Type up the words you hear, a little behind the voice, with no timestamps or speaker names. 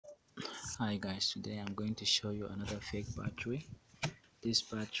Hi guys, today I'm going to show you another fake battery. This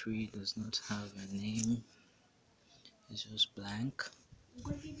battery does not have a name, it's just blank.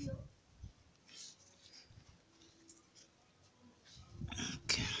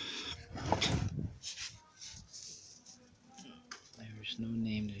 Okay. There is no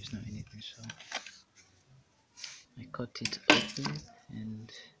name, there is no anything, so I cut it open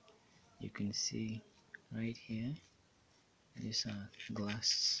and you can see right here, these are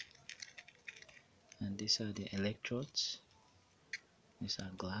glass and these are the electrodes. These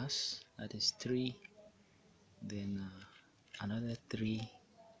are glass, that is 3, then another 3,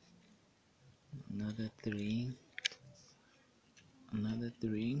 another 3, another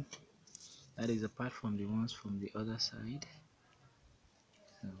 3. That is apart from the ones from the other side.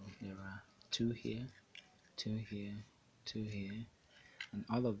 So there are 2 here, 2 here, 2 here, and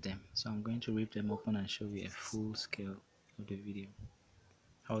all of them. So I'm going to rip them open and show you a full scale of the video.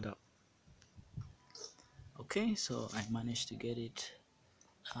 Hold up. Okay, so I managed to get it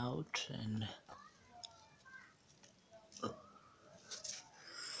out, and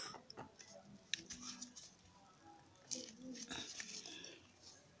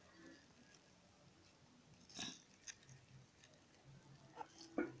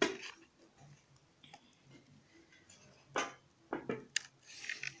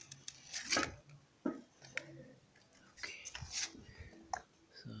okay,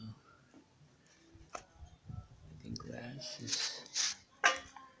 so I think glass is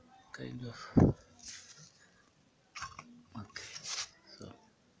kind of okay. So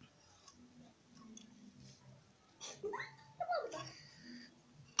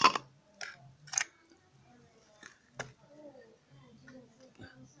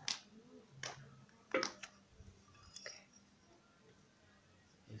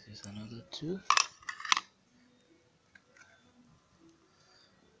this is another 2.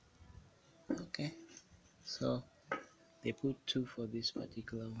 Okay, so they put 2 for this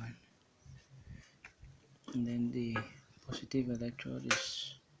particular one, and then the positive electrode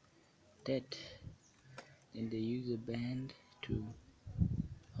is dead. Then they use a band to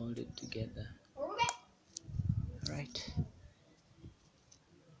hold it together. Right.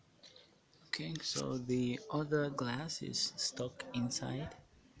 Okay, so the other glass is stuck inside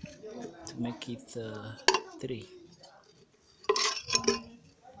to make it 3.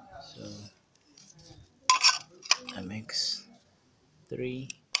 So that makes 3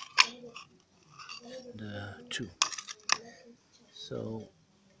 and 2. So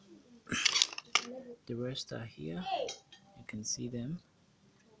the rest are here. You can see them.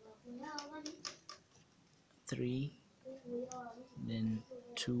 3, then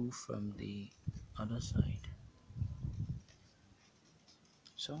 2 from the other side.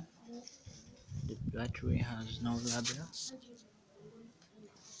 So the battery has no label.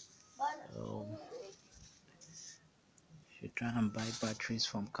 So you should try and buy batteries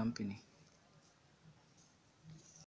from company.